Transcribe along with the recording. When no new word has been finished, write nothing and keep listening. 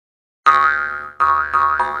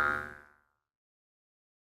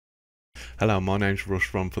Hello, my name's Rush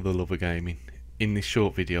from For the Love of Gaming. In this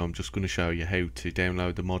short video I'm just going to show you how to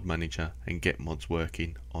download the mod manager and get mods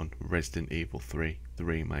working on Resident Evil 3, the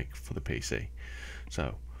remake for the PC.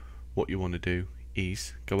 So what you want to do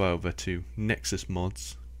is go over to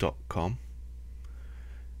nexusmods.com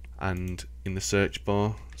and in the search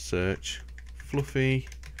bar search Fluffy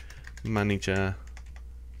Manager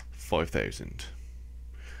 5000.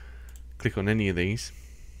 Click on any of these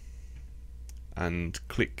and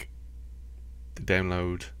click the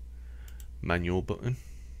download manual button.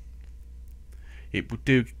 It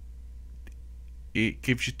gives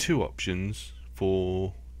you two options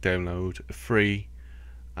for download, free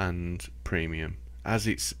and premium. As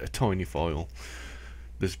it's a tiny file,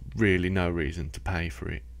 there's really no reason to pay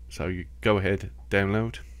for it, so you go ahead,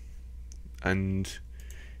 download, and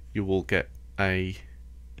you will get a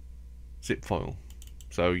zip file.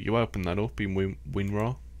 So you open that up in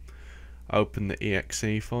WinRAR, open the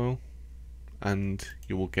exe file, and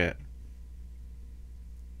you will get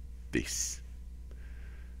this.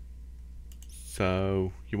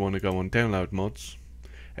 So you want to go on download mods.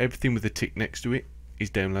 Everything with a tick next to it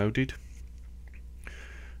is downloaded,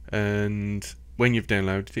 and when you've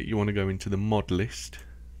downloaded it you want to go into the mod list,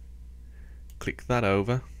 click that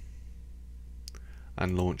over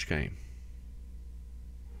and launch game.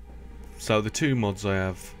 So the two mods I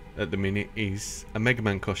have at the minute is a Mega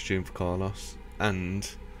Man costume for Carlos and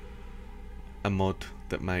a mod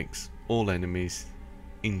that makes all enemies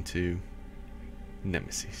into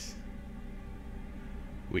Nemesis,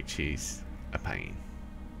 which is a pain.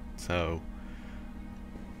 So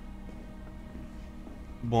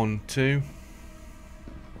 1, 2,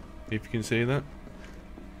 if you can see that.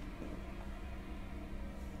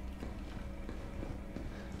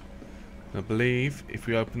 I believe if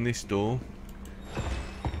we open this door,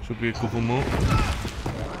 should be a couple more.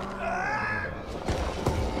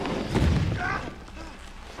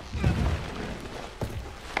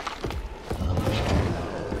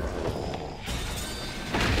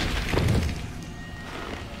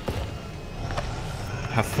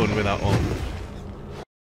 Have fun with that one.